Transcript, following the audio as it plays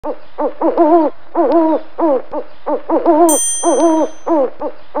Hi,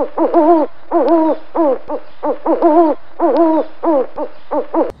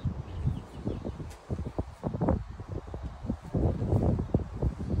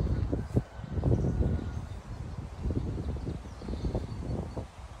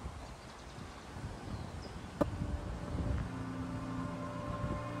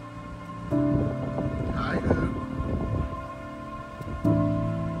 Hoot.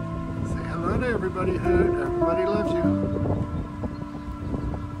 Say hello to everybody, Hoot. Everybody loves you.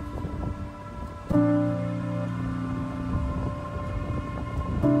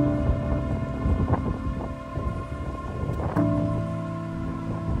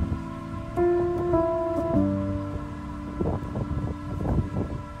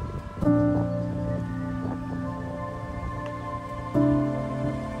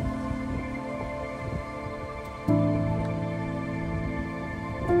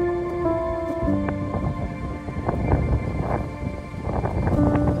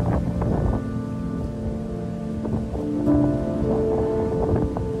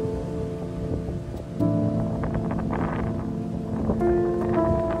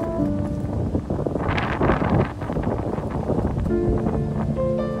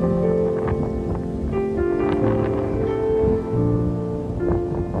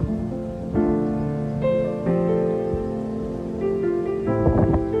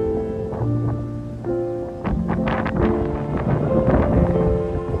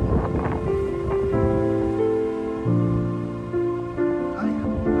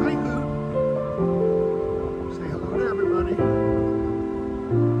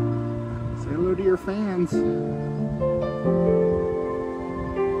 To your fans. So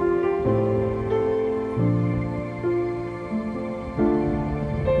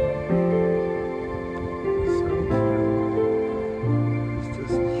cute. He's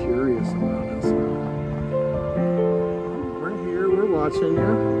just curious about us. We're here, we're watching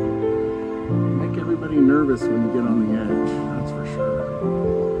you. Make everybody nervous when you get on the edge, that's for sure.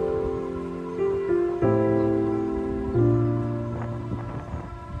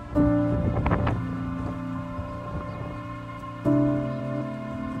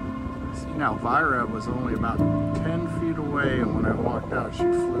 Now, Vira was only about 10 feet away, and when I walked out, she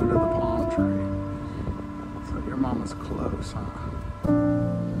flew to the palm tree. So your mom was close, huh?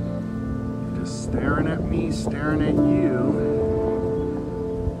 Just staring at me, staring at you.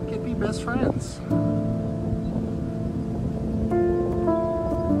 We could be best friends.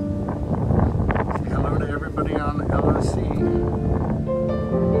 Say hello to everybody on the LOC.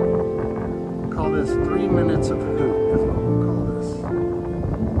 We'll call this 3 minutes of Hoot, is what we'll call this.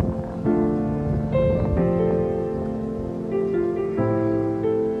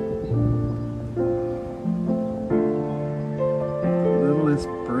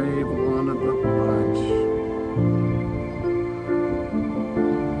 Brave one of the bunch.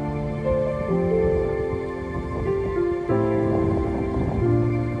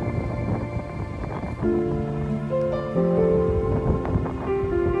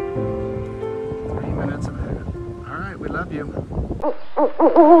 3 minutes of it. All right, we love you.